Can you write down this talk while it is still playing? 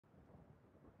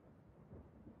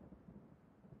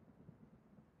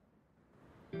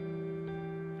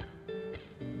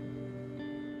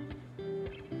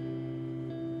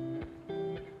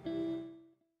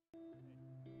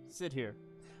Sid here.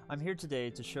 I'm here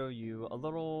today to show you a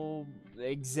little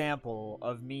example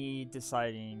of me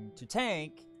deciding to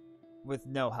tank with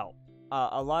no help.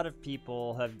 A lot of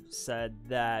people have said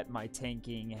that my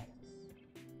tanking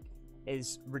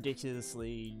is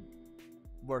ridiculously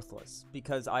worthless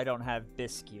because I don't have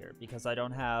BiS gear, because I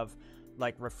don't have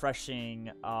like refreshing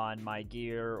on my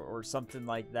gear or something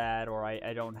like that, or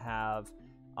I don't have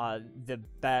the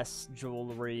best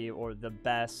jewelry or the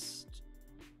best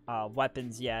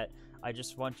weapons yet. I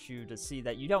just want you to see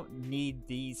that you don't need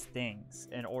these things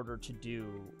in order to do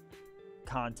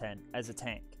content as a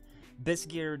tank. BiS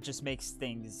gear just makes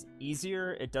things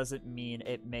easier. It doesn't mean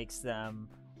it makes them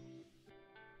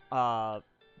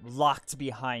locked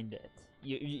behind it.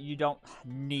 You don't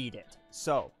need it.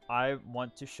 So I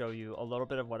want to show you a little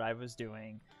bit of what I was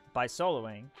doing by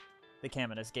soloing the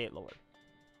Caminus Gate Lord.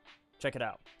 Check it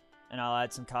out, and I'll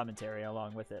add some commentary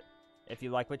along with it. If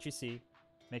you like what you see,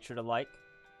 make sure to like,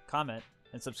 comment,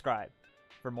 and subscribe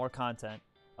for more content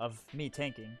of me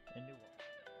tanking in New World.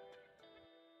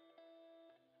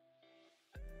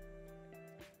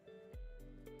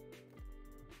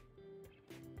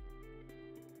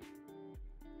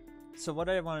 So what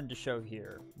I wanted to show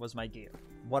here was my gear,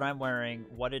 what I'm wearing,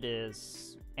 what it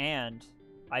is, and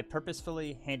I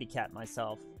purposefully handicapped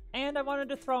myself, and I wanted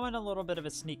to throw in a little bit of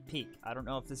a sneak peek. I don't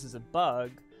know if this is a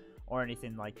bug or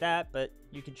anything like that, but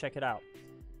you can check it out.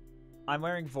 I'm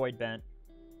wearing Void Bent,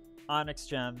 Onyx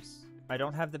Gems. I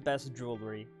don't have the best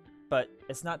jewelry, but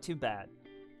it's not too bad.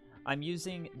 I'm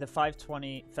using the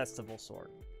 520 Festival Sword.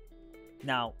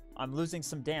 Now, I'm losing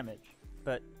some damage,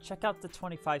 but check out the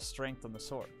 25 strength on the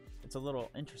sword. It's a little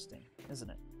interesting,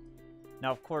 isn't it?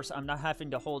 Now, of course, I'm not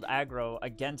having to hold aggro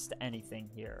against anything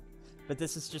here, but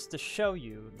this is just to show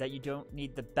you that you don't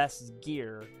need the best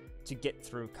gear to get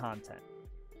through content.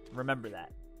 Remember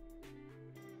that.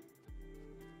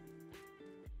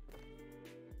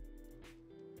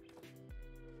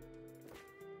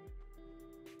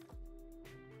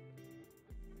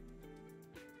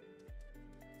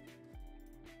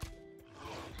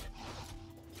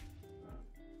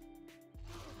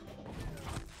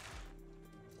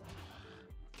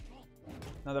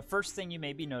 Now the first thing you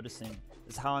may be noticing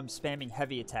is how I'm spamming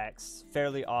heavy attacks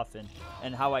fairly often,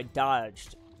 and how I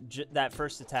dodged that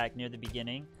first attack near the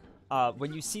beginning.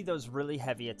 When you see those really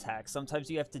heavy attacks, sometimes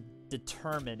you have to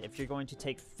determine if you're going to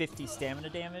take 50 stamina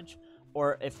damage,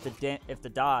 or if the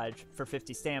dodge for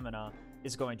 50 stamina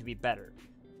is going to be better.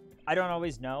 I don't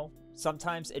always know.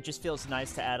 Sometimes it just feels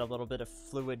nice to add a little bit of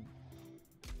fluid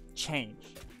change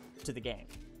to the game.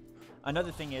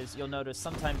 Another thing is, you'll notice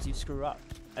sometimes you screw up.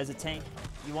 As a tank,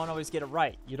 you won't always get it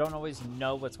right. You don't always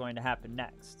know what's going to happen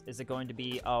next. Is it going to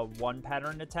be a one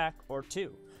pattern attack or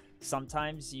two?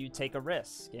 Sometimes you take a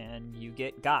risk and you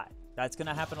get got. That's going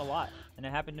to happen a lot, and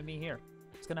it happened to me here.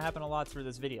 It's going to happen a lot through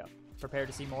this video. Prepare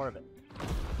to see more of it.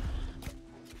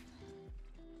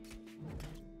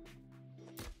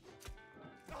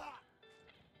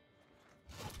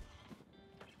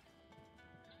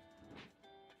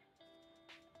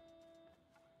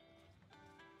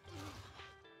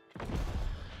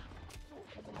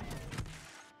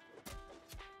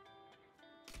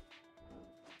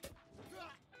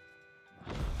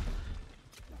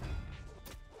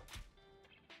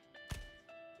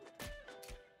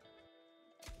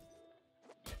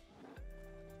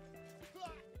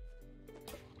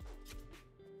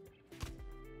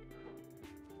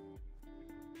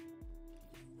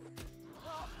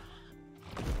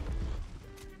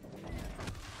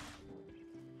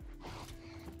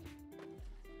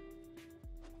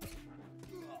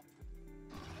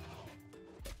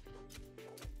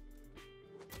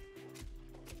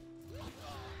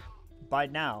 By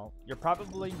now, you're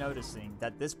probably noticing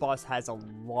that this boss has a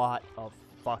lot of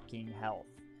fucking health.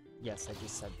 Yes, I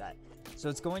just said that. So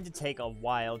it's going to take a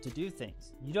while to do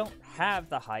things. You don't have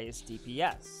the highest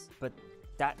DPS, but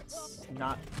that's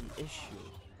not the issue.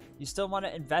 You still want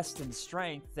to invest in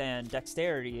strength and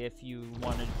dexterity if you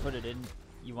wanted to put it in,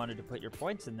 you wanted to put your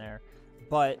points in there,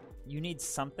 but you need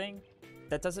something.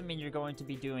 That doesn't mean you're going to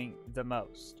be doing the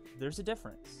most. There's a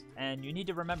difference, and you need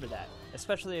to remember that,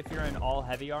 especially if you're in all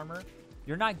heavy armor.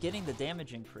 You're not getting the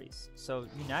damage increase, so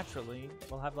you naturally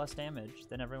will have less damage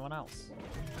than everyone else.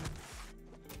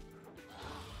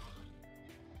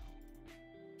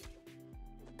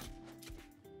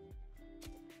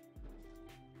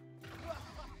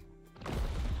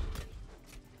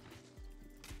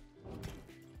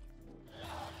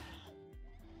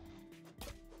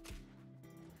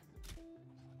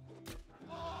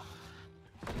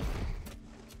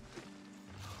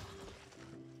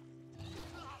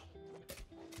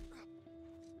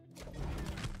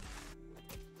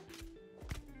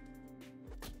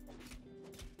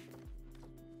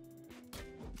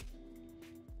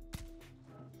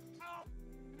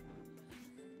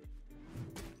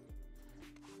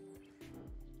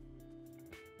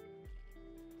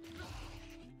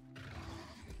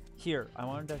 Here, I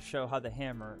wanted to show how the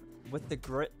hammer, with the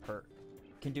grit perk,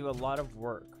 can do a lot of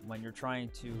work when you're trying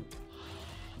to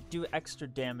do extra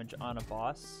damage on a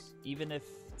boss, even if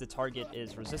the target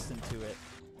is resistant to it.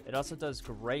 It also does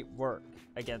great work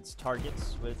against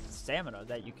targets with stamina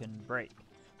that you can break.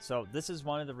 So this is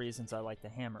one of the reasons I like the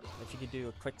hammer. If you could do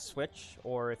a quick switch,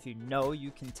 or if you know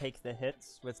you can take the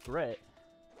hits with grit,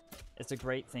 it's a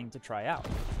great thing to try out.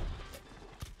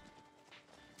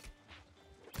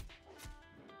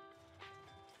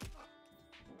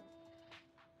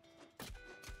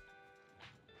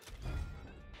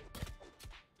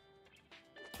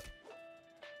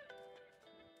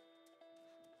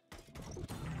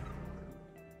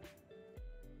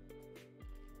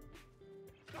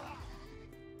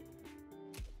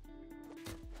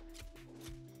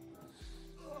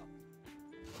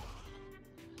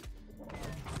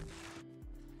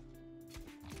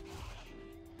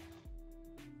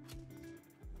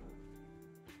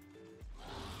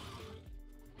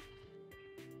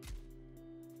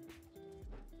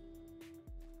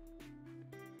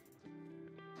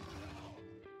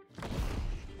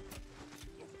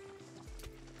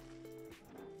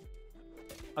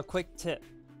 A quick tip.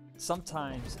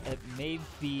 Sometimes it may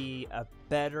be a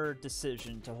better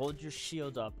decision to hold your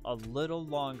shield up a little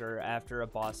longer after a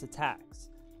boss attacks.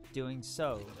 Doing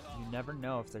so, you never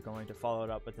know if they're going to follow it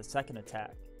up with a second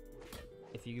attack.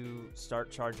 If you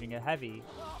start charging a heavy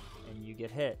and you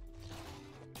get hit,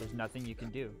 there's nothing you can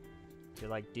do. You're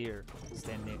like deer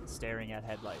staring at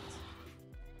headlights.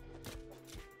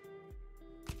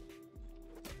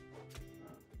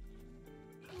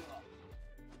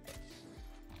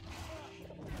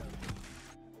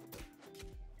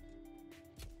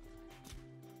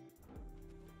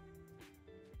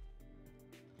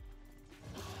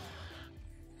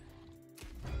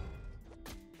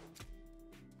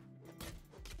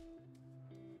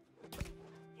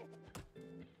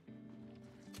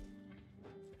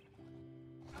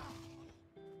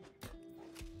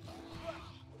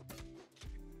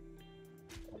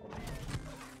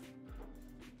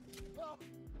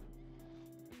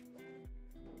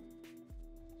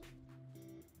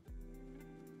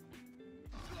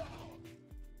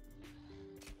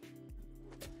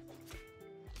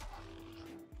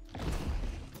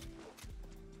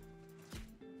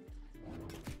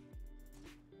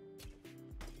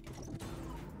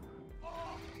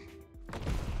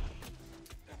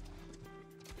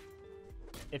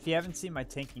 If you haven't seen my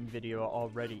tanking video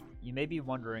already, you may be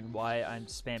wondering why I'm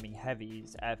spamming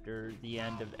heavies after the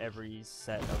end of every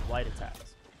set of light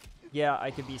attacks. Yeah,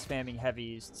 I could be spamming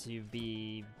heavies to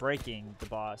be breaking the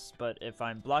boss, but if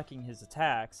I'm blocking his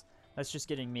attacks, that's just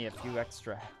getting me a few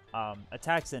extra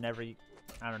attacks in every,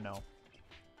 I don't know,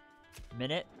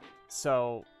 minute.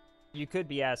 So you could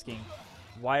be asking,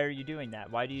 why are you doing that?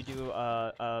 Why do you do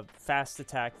a fast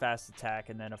attack,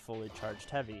 and then a fully charged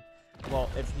heavy? Well,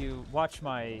 if you watch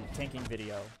my tanking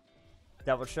video,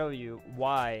 that will show you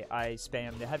why I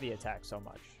spam the heavy attack so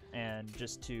much. And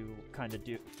just to kind of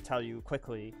tell you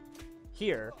quickly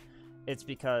here, it's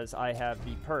because I have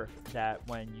the perk that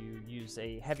when you use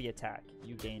a heavy attack,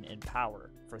 you gain in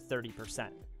power for 30%.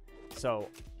 So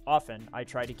often I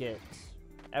try to get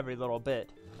every little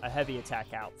bit a heavy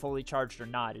attack out, fully charged or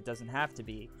not, it doesn't have to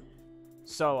be,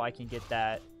 so I can get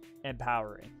that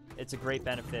empowering. It's a great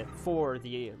benefit for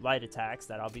the light attacks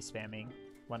that I'll be spamming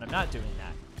when I'm not doing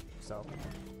that. So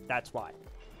that's why.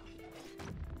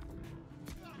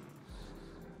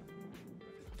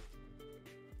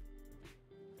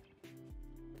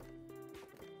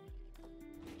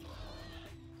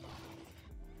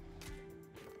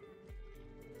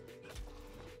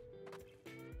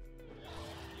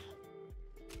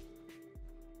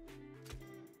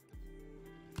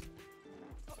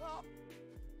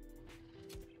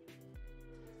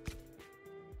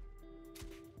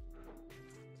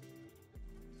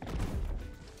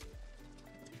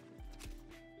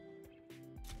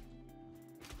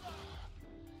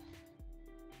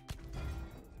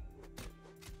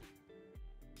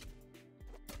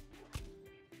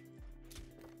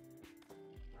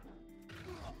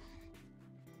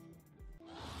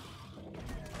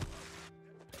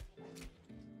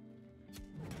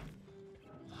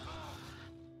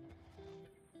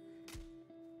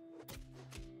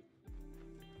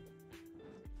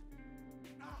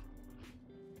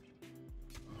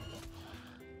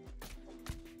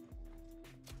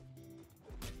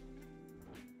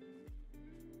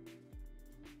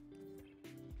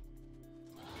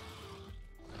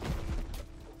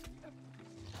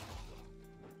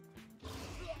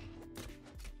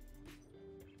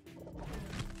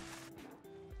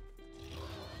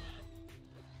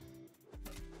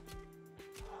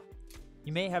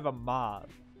 You may have a mob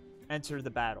enter the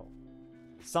battle.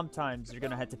 Sometimes you're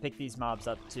going to have to pick these mobs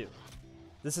up too.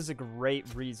 This is a great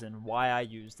reason why I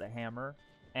use the hammer,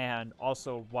 and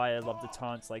also why I love the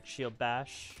taunts like Shield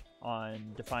Bash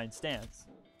on Defiant Stance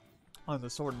on the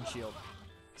Sword and Shield.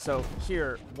 So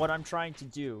here, what I'm trying to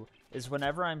do is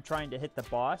whenever I'm trying to hit the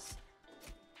boss,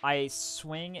 I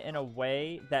swing in a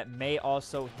way that may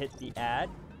also hit the ad.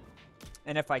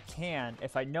 And if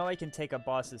I know I can take a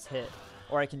boss's hit,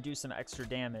 or I can do some extra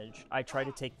damage, I try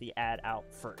to take the ad out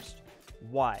first.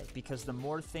 Why? Because the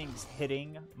more things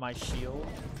hitting my shield,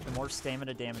 the more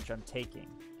stamina damage I'm taking.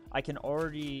 I can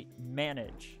already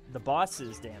manage the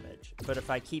boss's damage, but if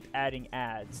I keep adding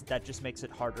ads, that just makes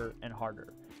it harder and harder.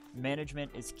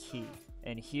 Management is key,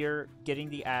 and here, getting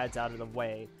the ads out of the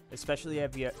way, especially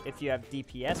if you have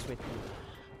DPS with you,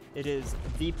 it is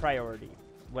the priority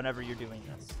whenever you're doing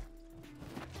this.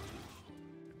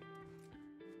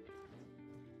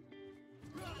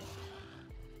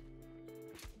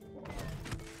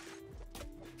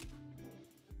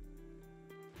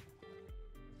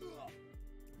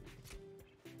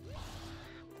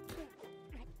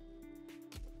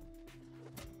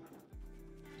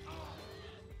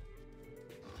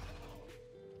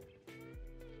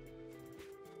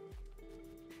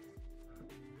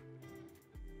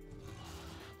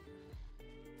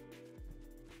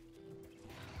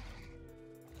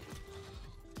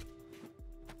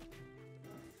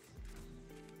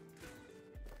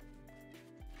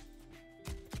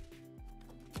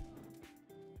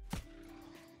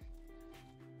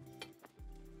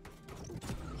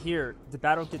 Here, the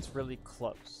battle gets really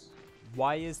close.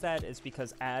 Why is that? Is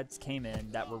because ads came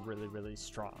in that were really, really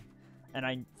strong. And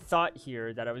I thought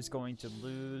here that I was going to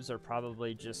lose, or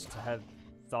probably just to have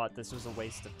thought this was a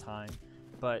waste of time.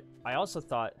 But I also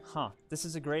thought, this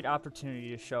is a great opportunity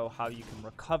to show how you can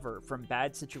recover from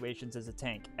bad situations as a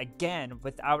tank. Again,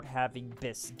 without having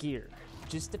BiS gear.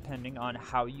 Just depending on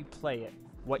how you play it,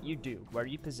 what you do, where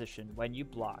you position, when you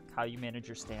block, how you manage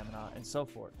your stamina, and so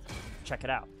forth. Check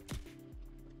it out.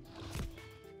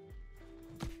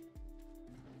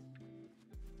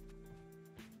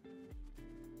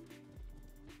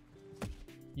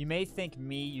 You may think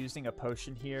me using a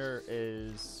potion here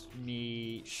is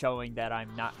me showing that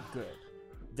I'm not good.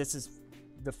 This is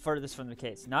the furthest from the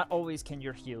case. Not always can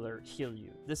your healer heal you.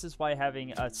 This is why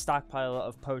having a stockpile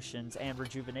of potions and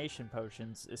rejuvenation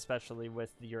potions, especially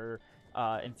with your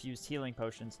infused healing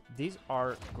potions, these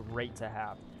are great to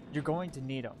have. You're going to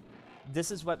need them.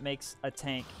 This is what makes a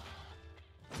tank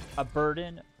a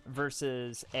burden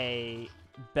versus a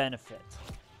benefit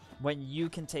when you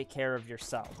can take care of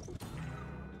yourself.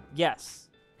 Yes,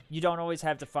 you don't always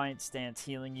have Defiant Stance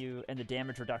healing you and the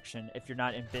damage reduction if you're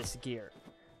not in BiS gear.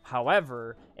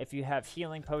 However, if you have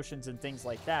healing potions and things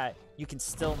like that, you can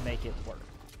still make it work.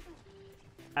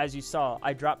 As you saw,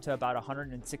 I dropped to about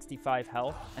 165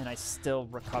 health and I still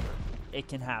recovered. It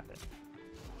can happen.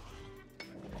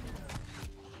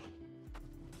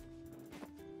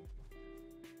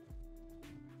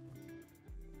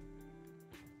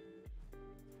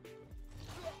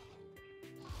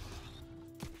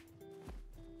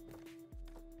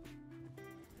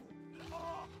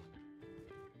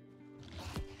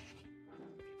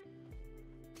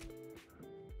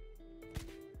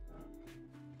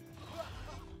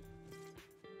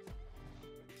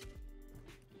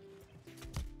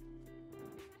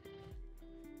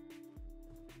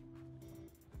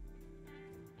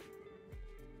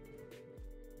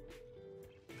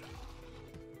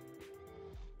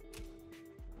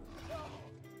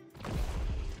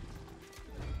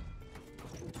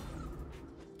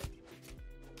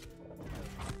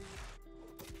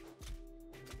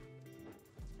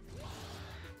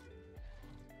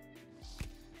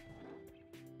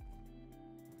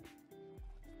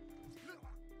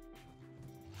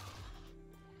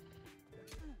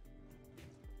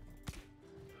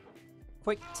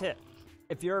 Quick tip,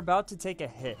 if you're about to take a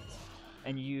hit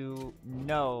and you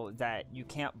know that you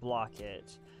can't block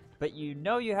it, but you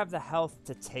know you have the health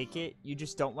to take it, you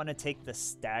just don't want to take the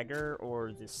stagger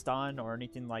or the stun or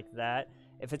anything like that.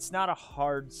 If it's not a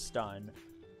hard stun,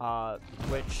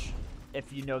 which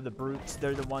if you know the brutes,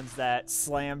 they're the ones that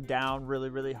slam down really,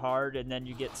 really hard and then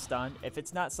you get stunned. If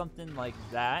it's not something like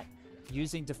that,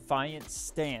 using Defiant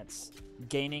Stance,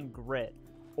 gaining grit,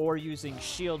 or using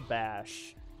Shield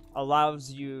Bash allows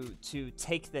you to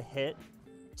take the hit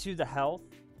to the health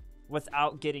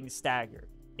without getting staggered.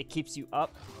 It keeps you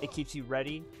up, it keeps you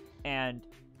ready, and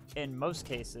in most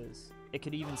cases, it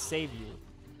could even save you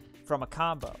from a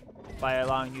combo by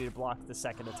allowing you to block the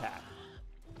second attack.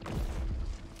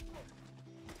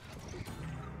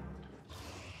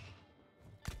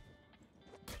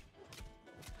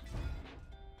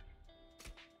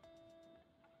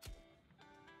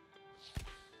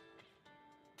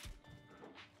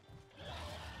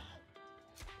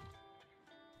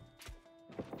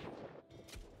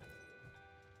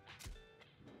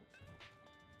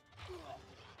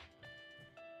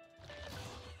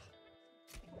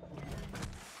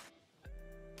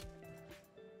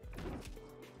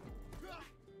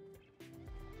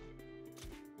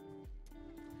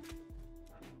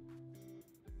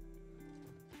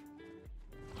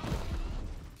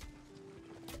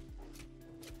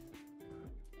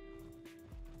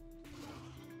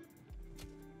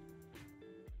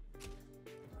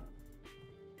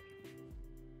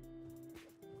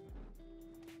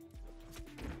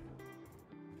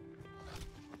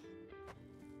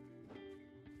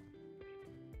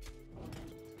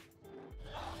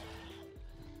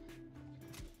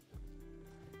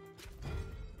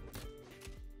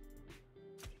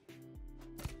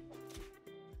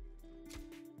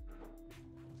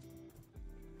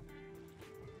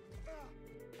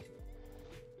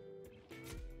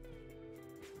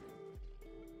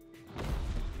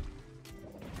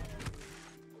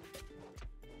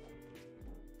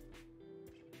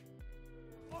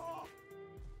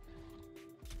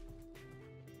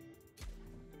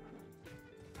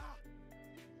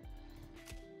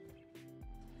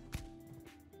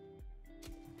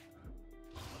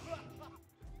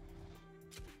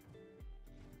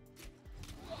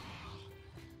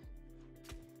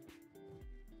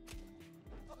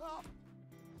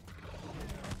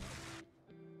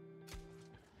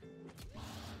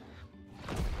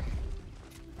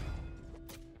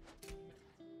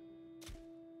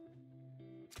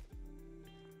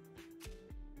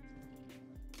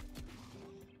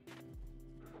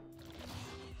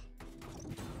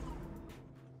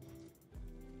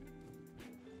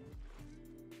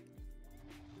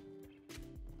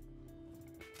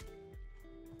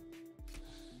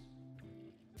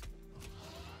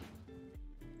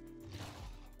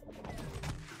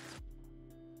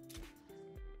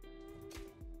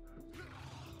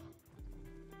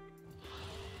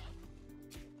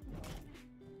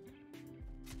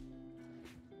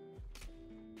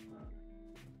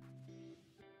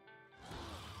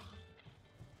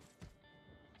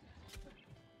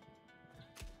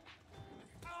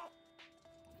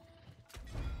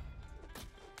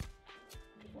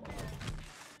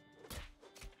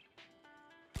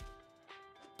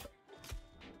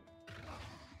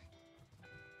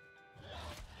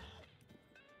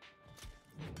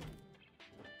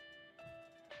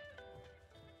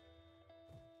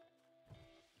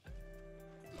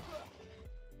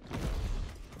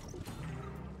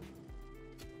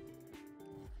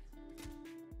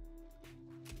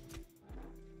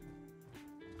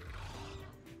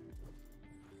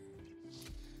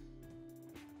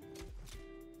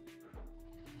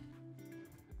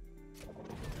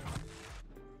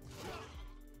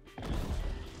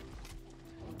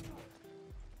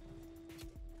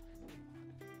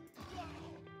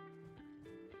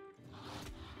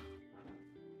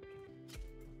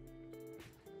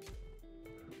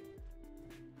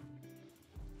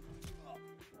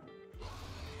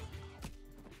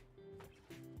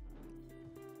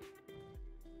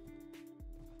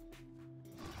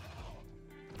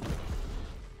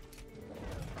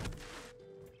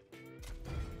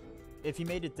 if you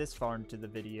made it this far into the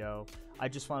video, I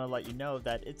just want to let you know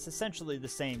that it's essentially the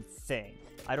same thing.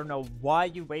 I don't know why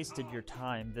you wasted your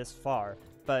time this far,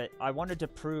 but I wanted to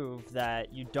prove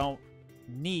that you don't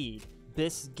need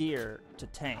BiS gear to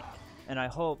tank. And I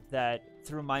hope that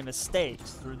through my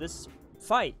mistakes, through this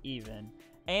fight even,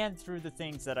 and through the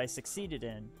things that I succeeded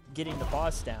in, getting the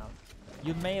boss down,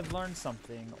 you may have learned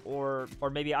something, or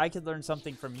maybe I could learn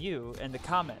something from you in the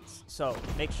comments. So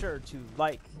make sure to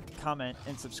like, comment,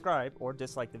 and subscribe, or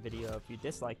dislike the video if you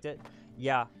disliked it.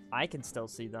 Yeah, I can still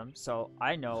see them, so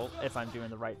I know if I'm doing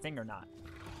the right thing or not.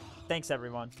 Thanks,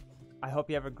 everyone. I hope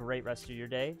you have a great rest of your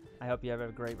day. I hope you have a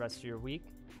great rest of your week.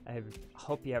 I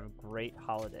hope you have great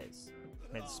holidays.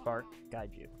 May the spark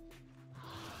guide you.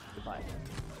 Goodbye.